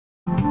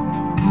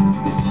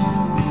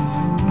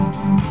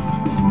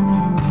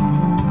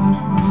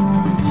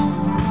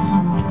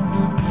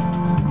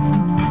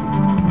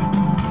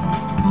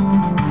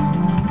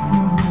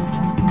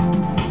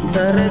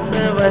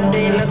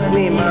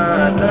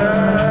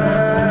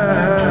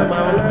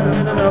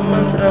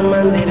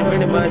मंदिर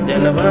बिड़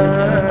भजन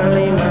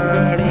वाली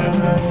माड़ी।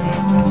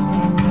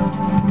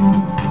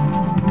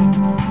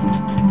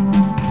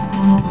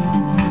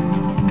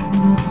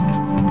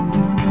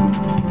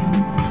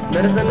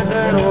 दर्शन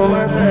करो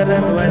माँ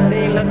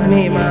सरस्वती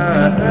लक्ष्मी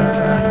माता,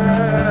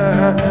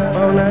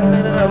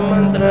 भवनगर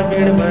मंत्र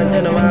बिड़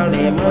भजन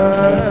वाली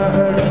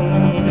माड़ी।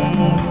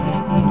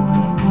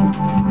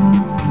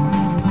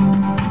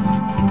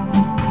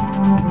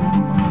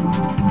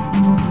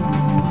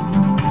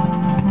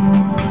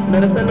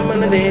 दर्शन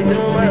मन दे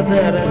जो माँ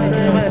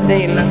सरस्वती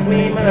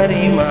लक्ष्मी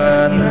मारी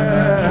माता,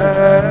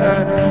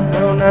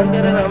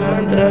 भवनगर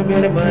मंत्र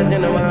बिड़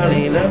भजन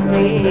वाली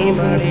लक्ष्मी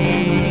मारी।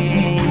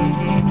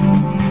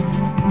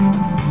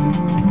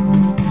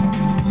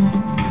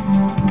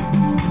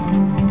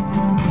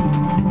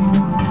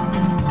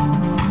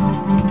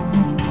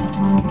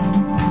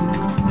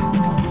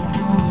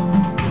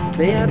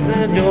 हाथ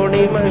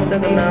जोड़ी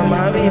मस्तक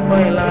नमावी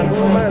पहला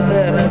घुमा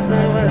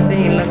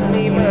सरस्वती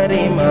लक्ष्मी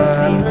मारी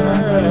माता,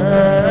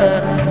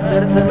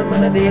 दर्शन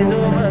मन दे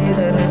जो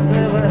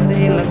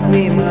सरस्वती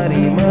लक्ष्मी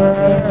मारी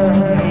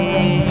मारी।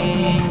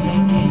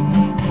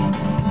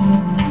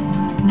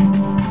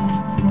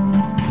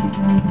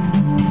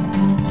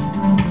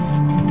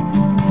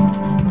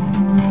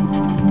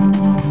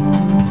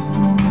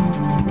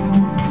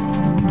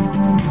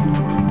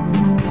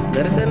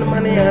 दर्शन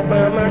मन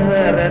पामा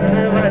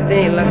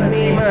सरस्वती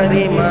लक्ष्मी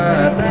मारी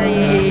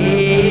माताई,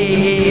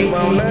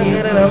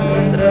 भवनगर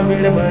मंत्र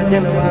बिड़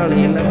भजन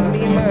वाली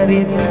लक्ष्मी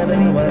मारी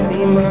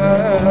सरस्वती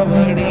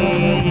मावड़ी।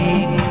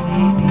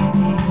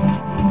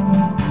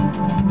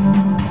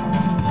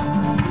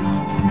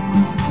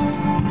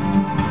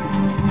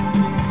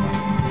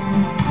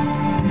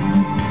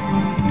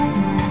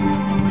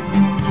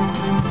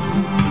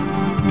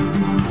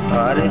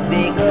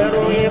 आरती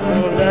करो ये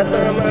पूजा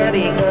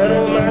तुम्हारी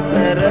करो माँ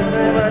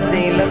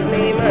सरस्वती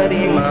लक्ष्मी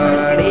मारी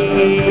माड़ी।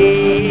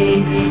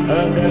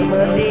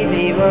 गणपति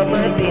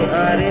देवापति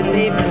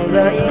आरती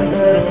पूजा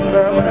करो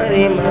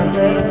तुम्हारी माँ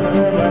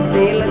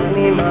सरस्वती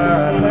लक्ष्मी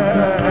माता,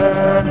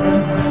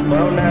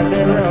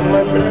 भवनगर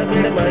मंत्र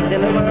बिड़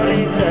भजन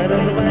वाली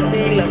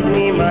सरस्वती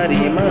लक्ष्मी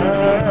मारी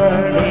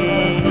माड़ी।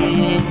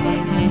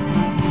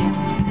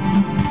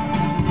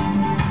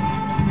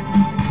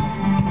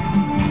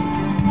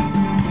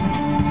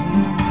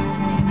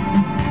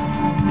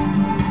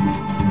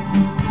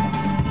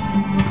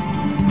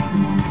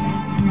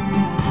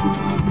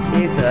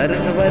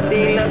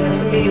 सरस्वती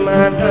लक्ष्मी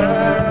माता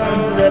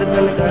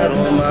दर्शन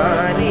करो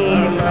मारी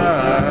माँ,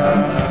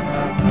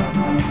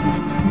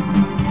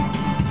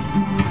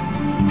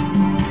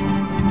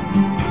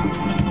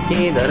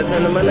 के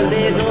दर्शन मन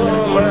दे दो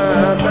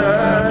माता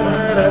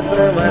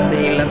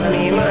सरस्वती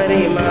लक्ष्मी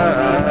मारी माँ।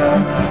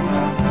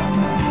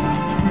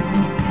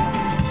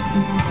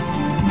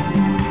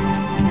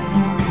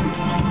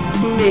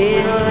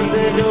 हाथ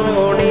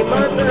जोड़ी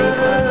माता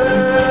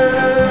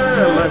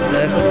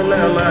मस्तक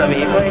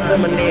नमावी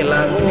पैतम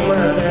लागू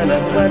माँ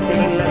सरस्वती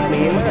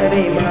लक्ष्मी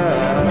मारी माँ।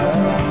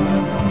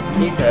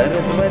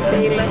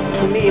 सरस्वती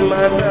लक्ष्मी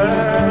माता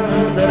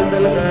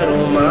दर्शन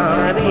करो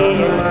मारी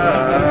माँ।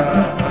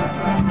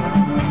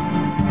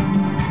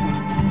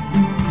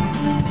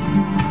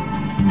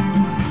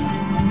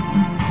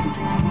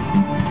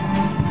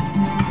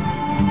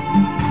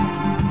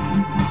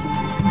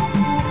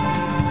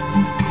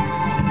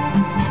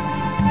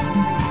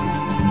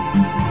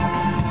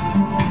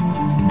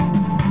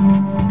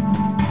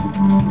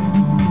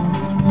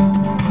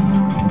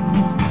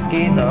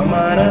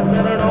 हमारा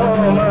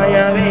शरणों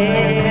मायावे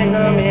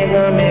गमे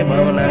गमे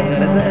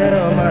भवनगर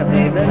शरणों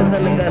माते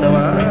दर्शन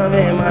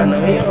करवावे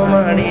मानवियों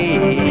माड़ी।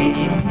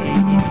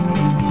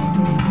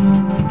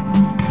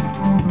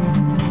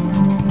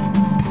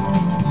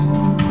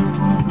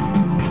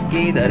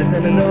 की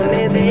दर्शन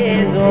दोने दे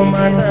जो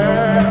माता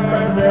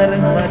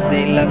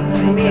सरस्वती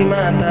लक्ष्मी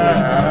माता,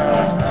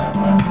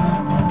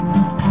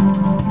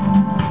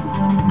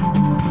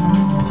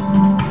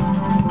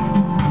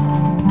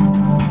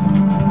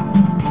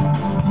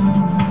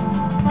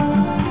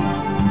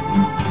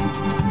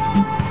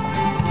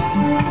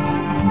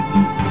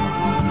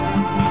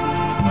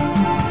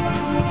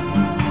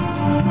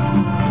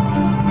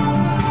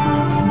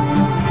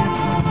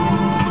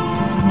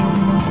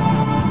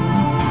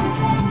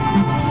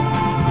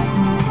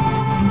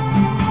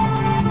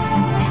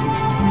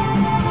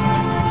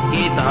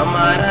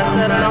 हमारा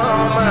शरणों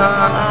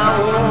माँ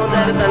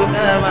दर्शन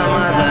करवा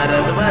माँ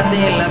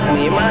सरस्वती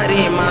लक्ष्मी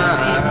मारी माँ।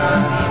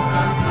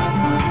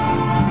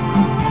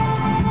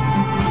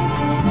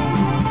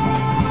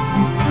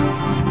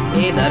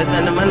 ये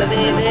दर्शन मन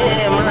दे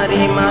दे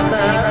मारी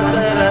माता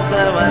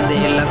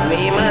सरस्वती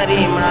लक्ष्मी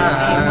मारी माँ।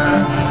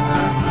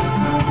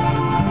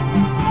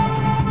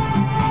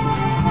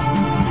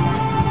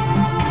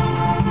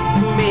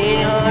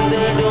 बेहद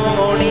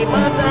जोड़ी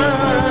माता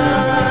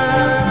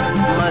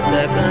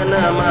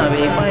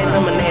नमावी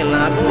पैतम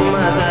लागू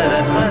माँ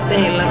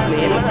सरस्वती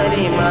लक्ष्मी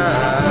मारी माँ।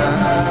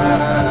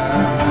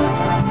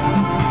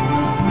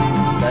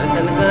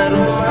 दर्शन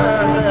करो माँ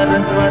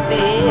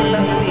सरस्वती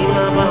लक्ष्मी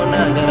माँ,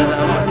 भवनगर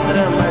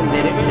मंत्र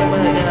मंदिर बिड़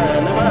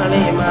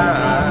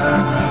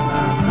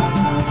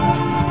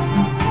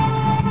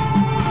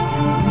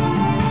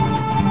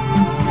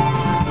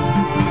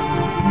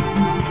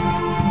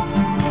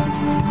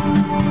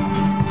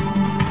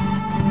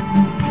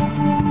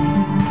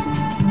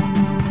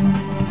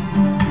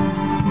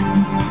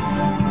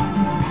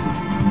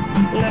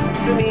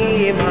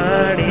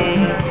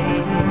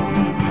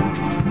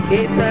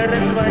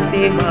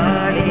सरस्वती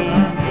माड़ी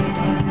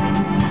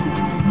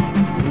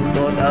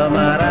तो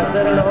તમારા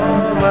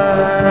ચરણોમાં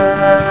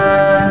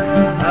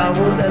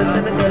આવું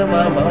દર્શન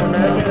કરવા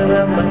ભાવનગર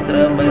મંત્ર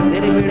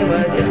મંદિર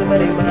ભીડવા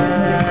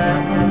જન્મરીમાં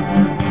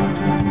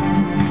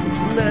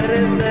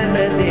દર્શન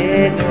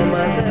દેજો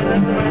માં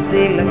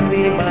સરસ્વતી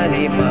લક્ષ્મી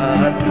મારી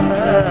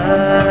માતા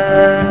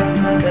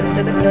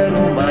દર્શન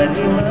કરું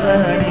મારી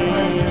માડી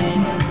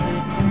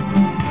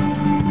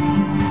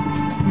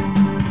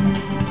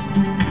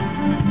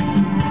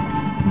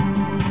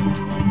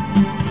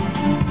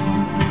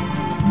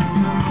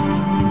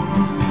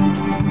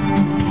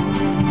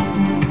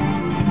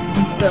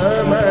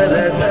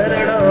તમારા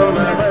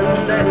શરણોમાં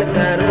વંદન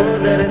કરું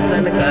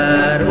દર્શન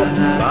કરું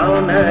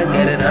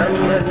ભાવનગર રામ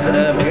મંત્ર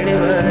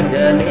મેળવા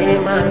જને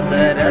માં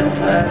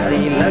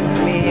સરસ્વતી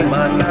લક્ષ્મી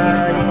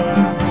માતાએ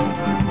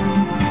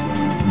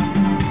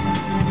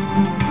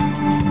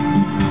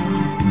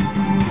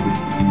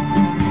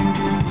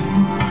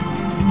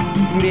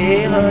બે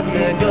હાથ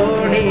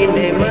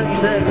જોડીને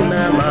મસ્તક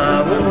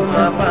નમાવું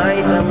માં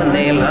પાય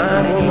તમને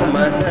લાવું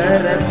માં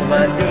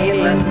સરસ્વતી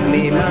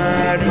લક્ષ્મી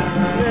માડી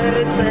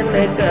દર્શન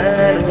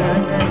કરું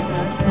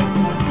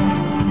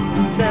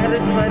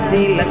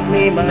સરસ્વતી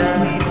લક્ષ્મી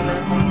માં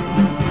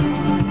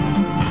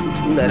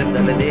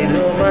દર્શન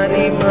દેજો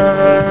મારી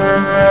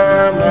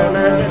માં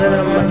ભાવનગર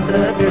મંત્ર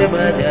પીડ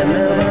ભજન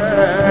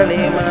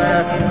વાળી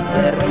માં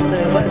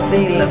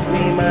સરસ્વતી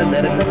લક્ષ્મી માં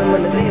દર્શન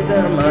મન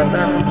દેજા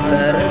માતા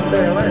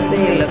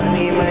સરસ્વતી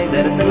લક્ષ્મી માં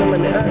દર્શન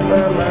મન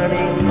આપવા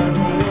માડી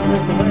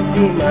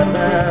સરસ્વતી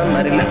માતા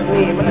મારી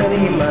લક્ષ્મી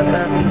મારી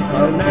માતા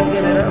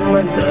ભાવનગર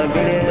મંત્ર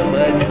પીડ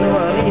ભજન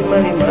વાળી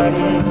મારી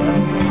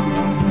માડી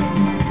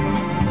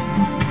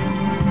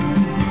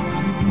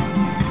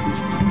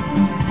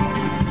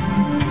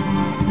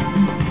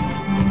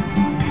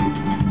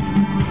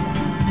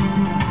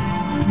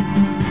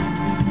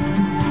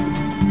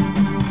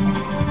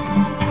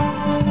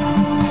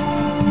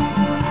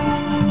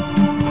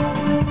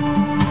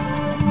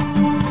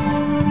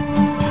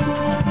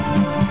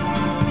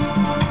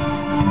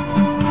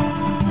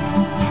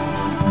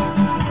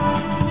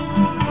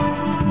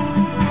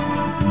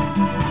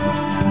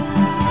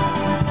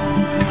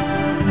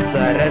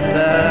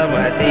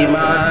सरस्वती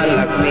माँ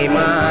लक्ष्मी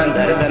माँ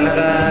दर्शन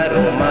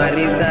करो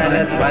मारी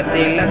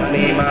सरस्वती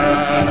लक्ष्मी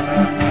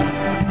माँ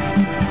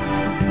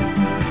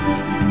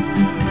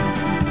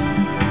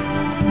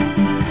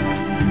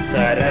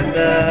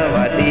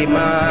सरस्वती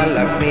माँ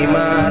लक्ष्मी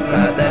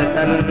माता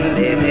दर्शन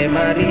दे दे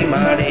मारी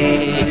माड़े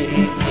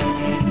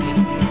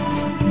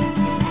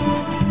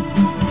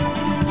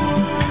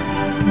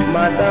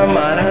माता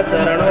मारा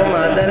चरणों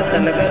में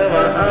दर्शन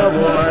करवा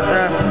आवो माता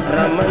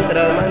राम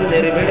मंत्र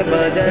मंदिर भीड़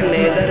भजन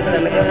ने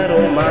दर्शन करो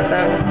माता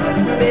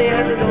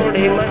बेहद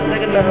जोड़ी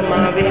मस्तक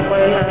नमावे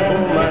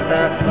पलागो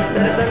माता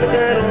दर्शन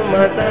करो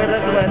माता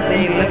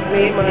सरस्वती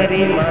लक्ष्मी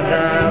मारी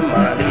माता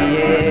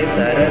मारिये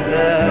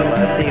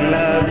सरस्वती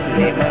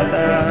लक्ष्मी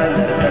माता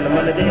दर्शन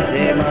मन दे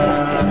दे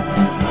माँ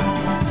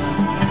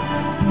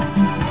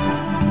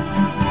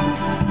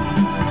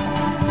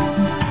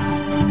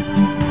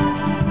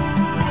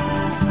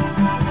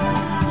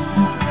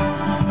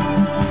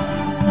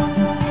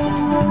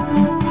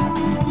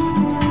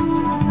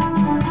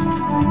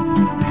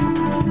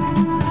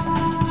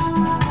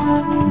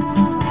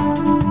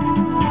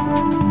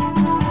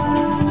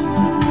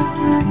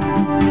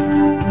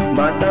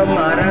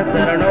मारा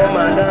चरणों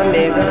माता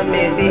मेघा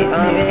मेदी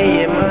आवे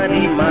ये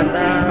मारी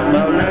माता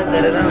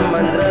भावनगर राम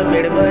मंत्र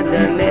भीड़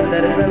भजन ने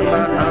दर्शन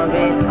माँ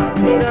आवे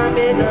मेरा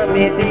मेघा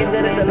मेदी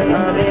दर्शन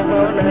आवे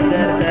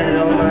भावनगर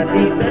शहरों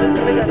माती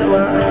दर्शन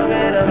करवा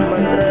आवे राम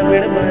मंत्र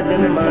भीड़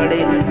भजन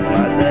माड़े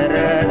माँ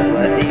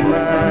सरस्वती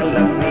माँ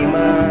लक्ष्मी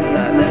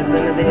माता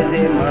दर्शन दे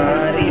दे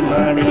मारी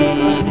माड़ी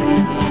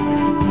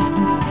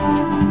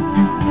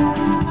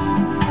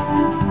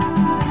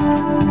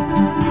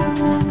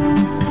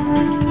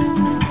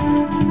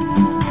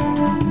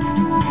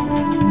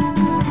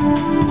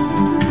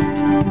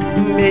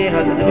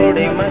बेहद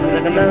जोड़े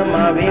मस्तक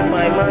नमावे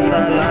पाय माता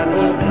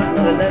लागू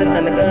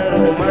दर्शन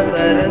करो माँ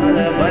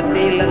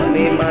सरस्वती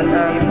लक्ष्मी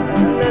माता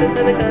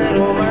दर्शन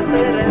करो माँ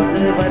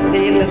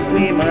सरस्वती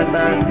लक्ष्मी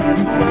माता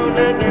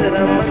भावनगर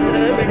राम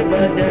मंत्र भीड़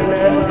भजन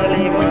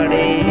वाले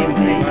माड़े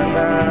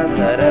माता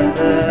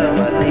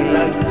सरस्वती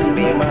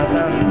लक्ष्मी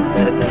माता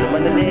दर्शन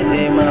मन दे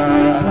दे माँ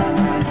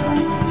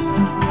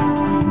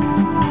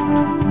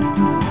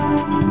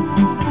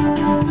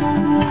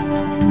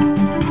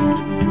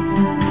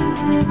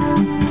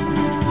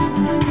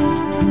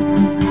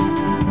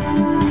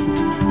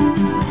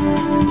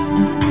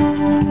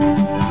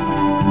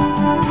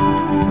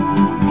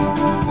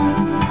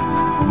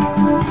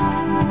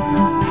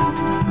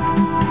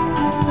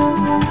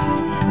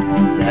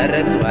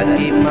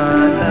सरस्वती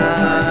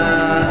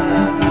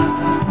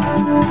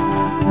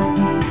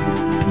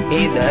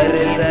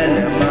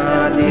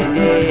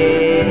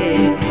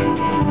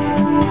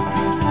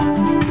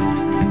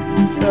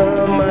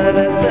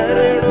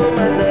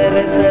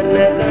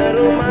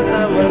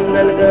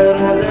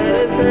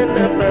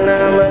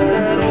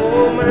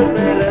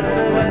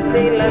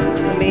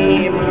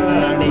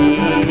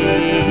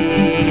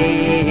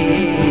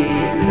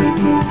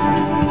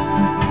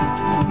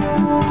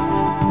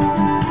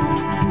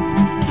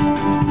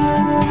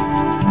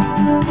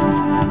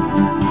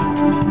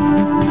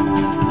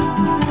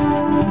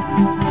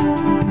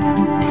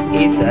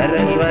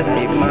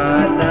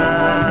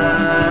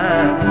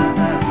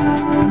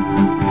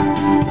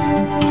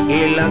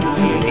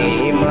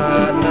लक्ष्मी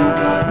माता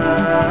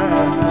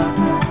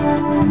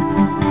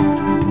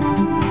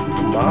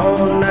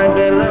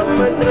भावनगर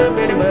मंत्र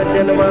बिड़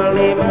भजन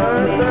वाली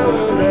माता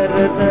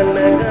दर्शन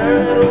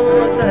करो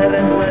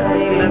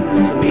सरस्वती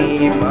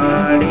लक्ष्मी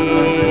माड़ी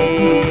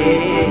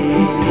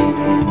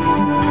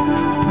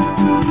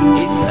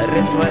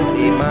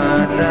सरस्वती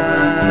माता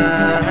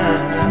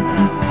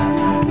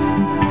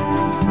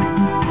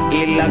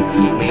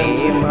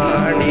लक्ष्मी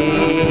माड़ी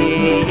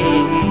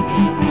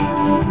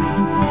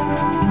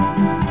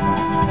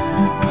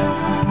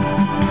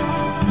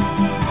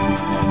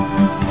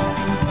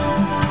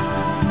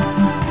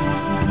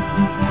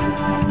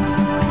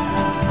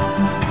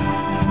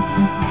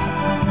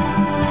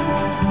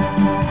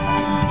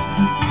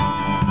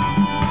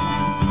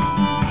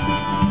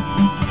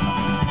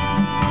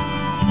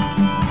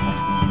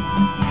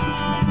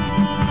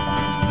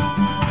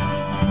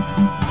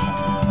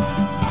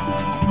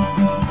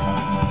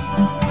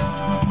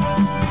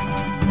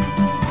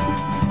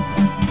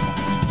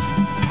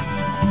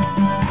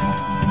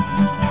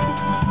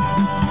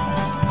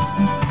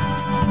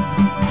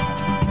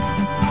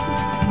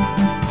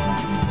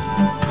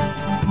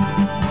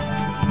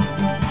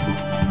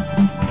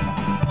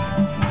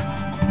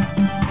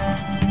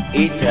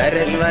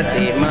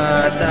सरस्वती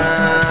माता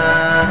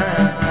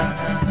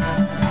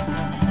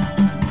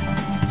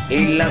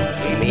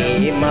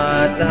लक्ष्मी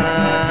माता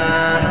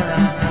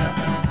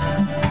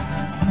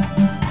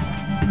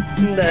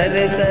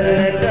दर्शन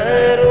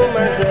करो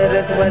मां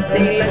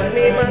सरस्वती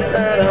लक्ष्मी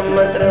माता राम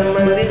मंत्र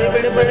मंदिर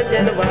बिड़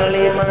भजन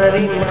वाली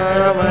मारी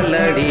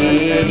मावलड़ी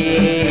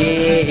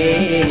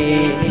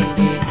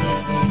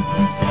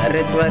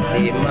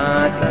सरस्वती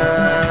माता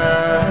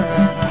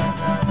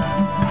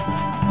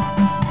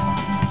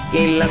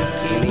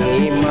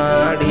लक्ष्मी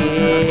माड़ी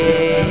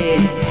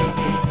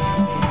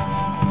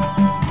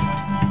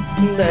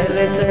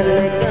दर्शन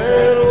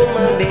करो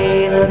मदे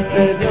हाथ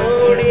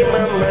जोड़ी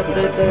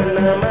मत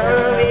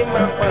नमावी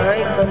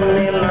पाई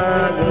तुमने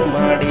लागू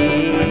माड़ी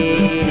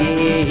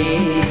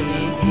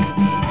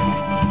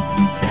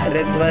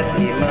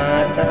सरस्वती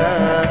माता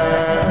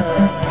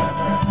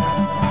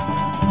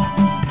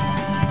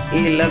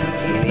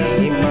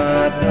लक्ष्मी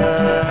माता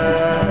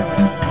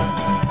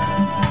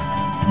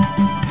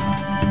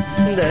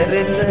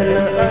दर्शन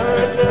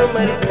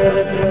आगमन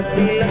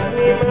सरस्वती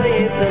लक्ष्मी माए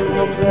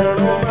सन्मुख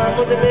शरणों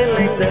मामुद में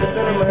लाइन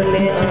दर्शन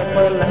मने आप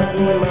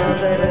लक्ष्मी माँ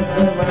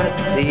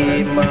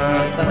सरस्वती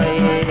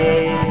माताए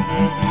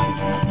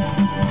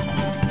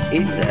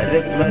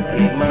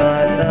सरस्वती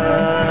माता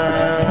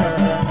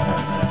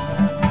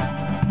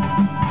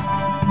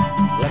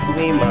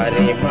लक्ष्मी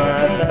मारे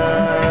माता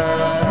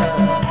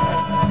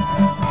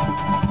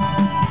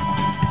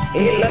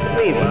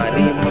लक्ष्मी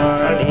मारी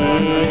माड़ी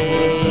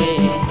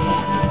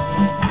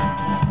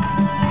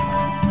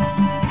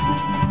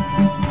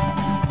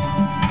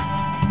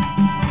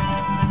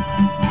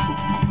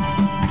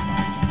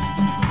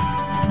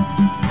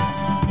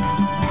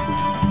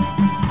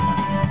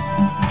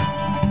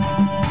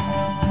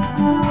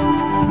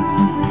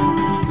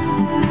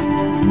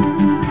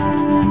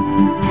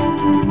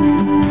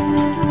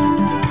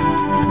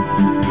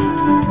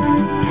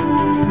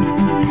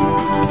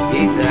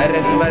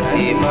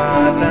सरस्वती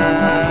माता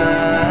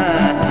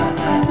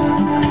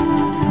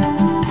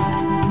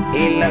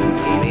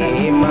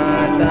लक्ष्मी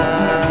माता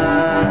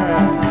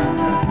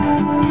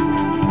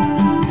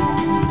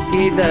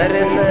की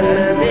दर्शन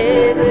दे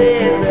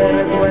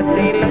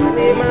सरस्वती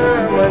लक्ष्मी माँ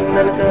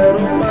वंदन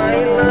करो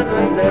पाई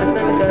लगन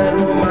दर्शन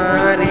करो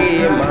मारी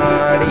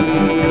मारी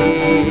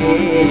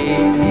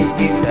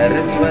की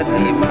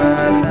सरस्वती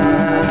माता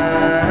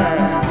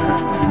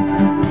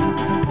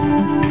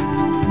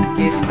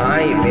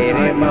साई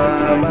मेरे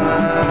बाबा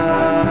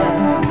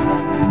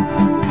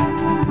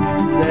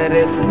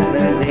दर्शन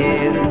दे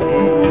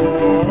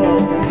दो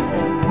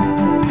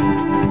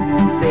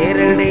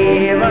शिरडी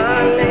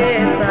वाले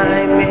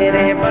साई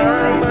मेरे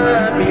बाबा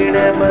भीड़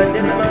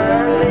भजन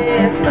वाले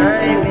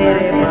साई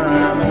मेरे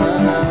बाबा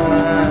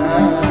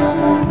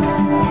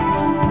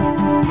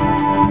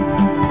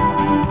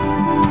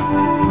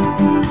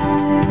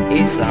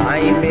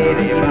साई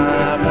मेरे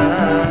बाबा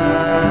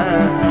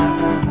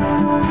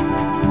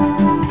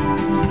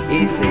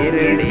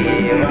शिरडी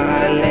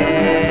वाले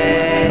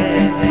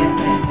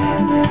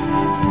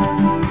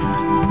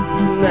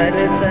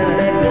दर्शन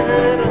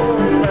करो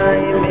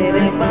साई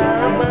मेरे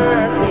बाबा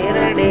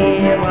शिरडी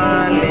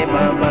वाले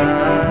बाबा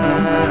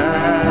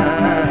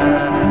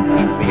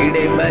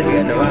भीड़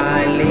भजन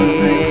वाले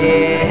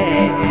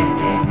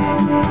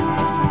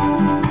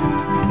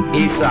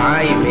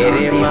साई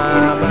मेरे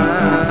बाबा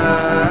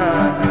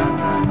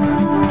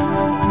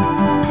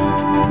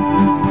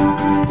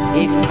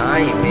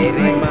साई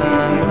मेरे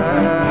बाबा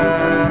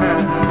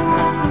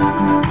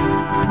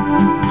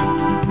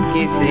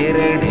की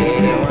शिरडी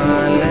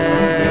वाले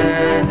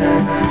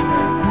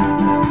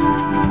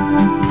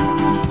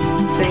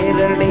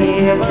शिरडी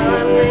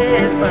वाले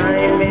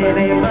साई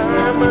मेरे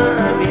बाबा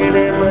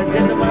भीड़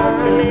भजन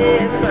वाले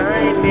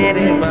साई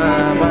मेरे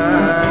बाबा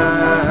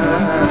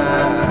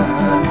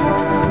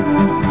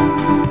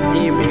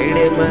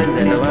भीड़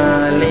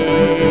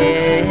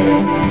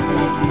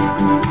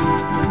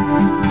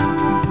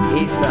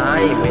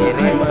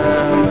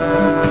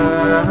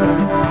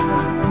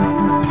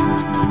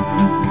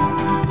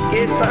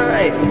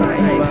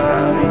साई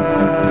बाबा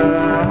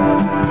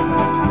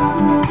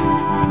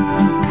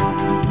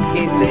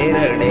की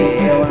चेरड़े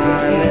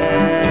वाले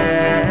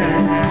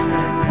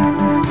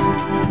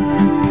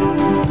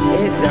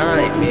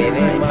साई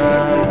मेरे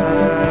बाबा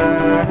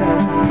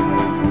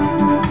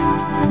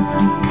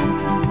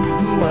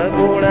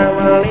मगुड़ा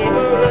वाली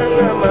मंगल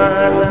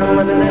माता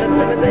मन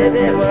दर्शन दे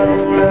दे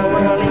मगुड़ा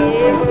वाली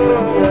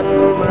मंगल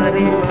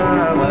मारी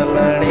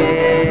मावलड़े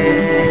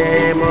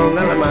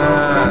मंगल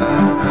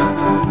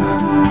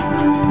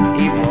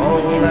ई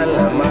मंगल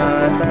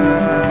माता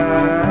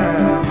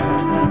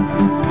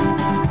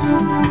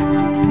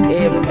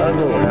ए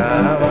मगुड़ा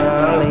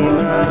वाली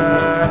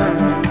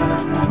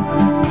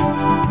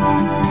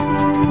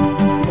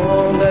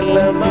मंगल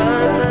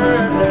माता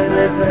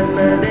दर्शन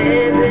दे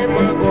दे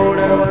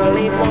मगुड़ा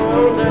वाली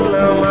मंगल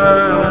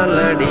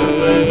मावलड़ी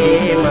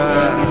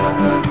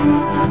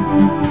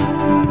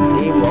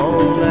ई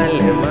मंगल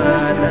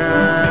माता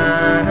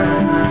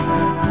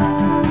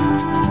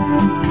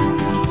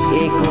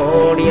ई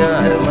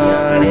खोड़ियार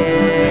माने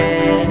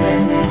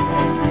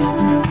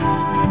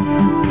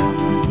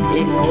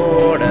ई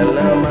खोड़ल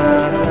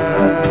माता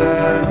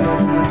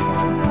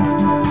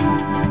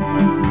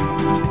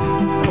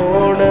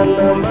खोड़ल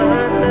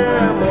माता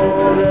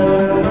मोगल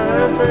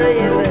माता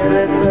ये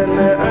दर्शन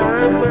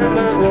आप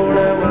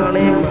मगुड़ा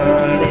वाले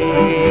माने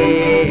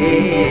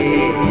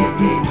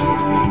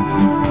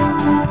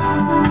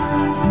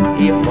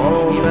ये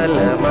मोगल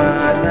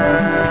माता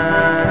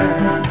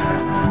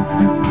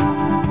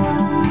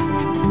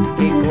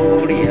ये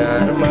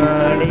कोड़ियार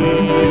माने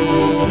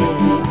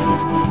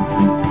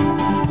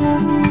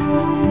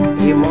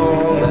ये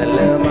मोगल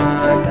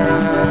माता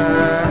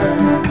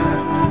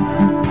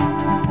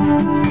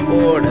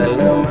कोड़ल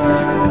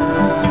माता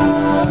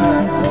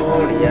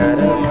कोड़ियार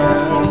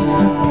माने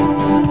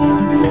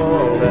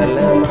मोगल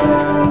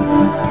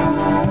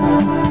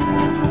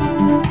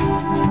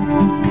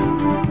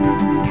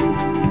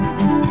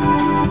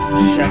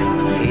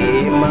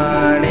शक्ति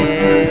माने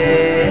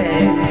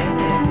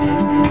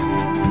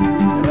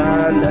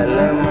रांदल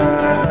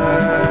माता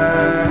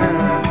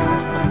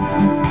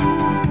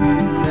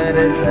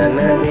दर्शन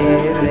दे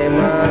दे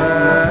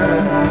माँ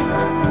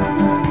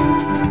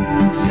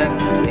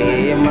शक्ति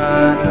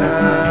माता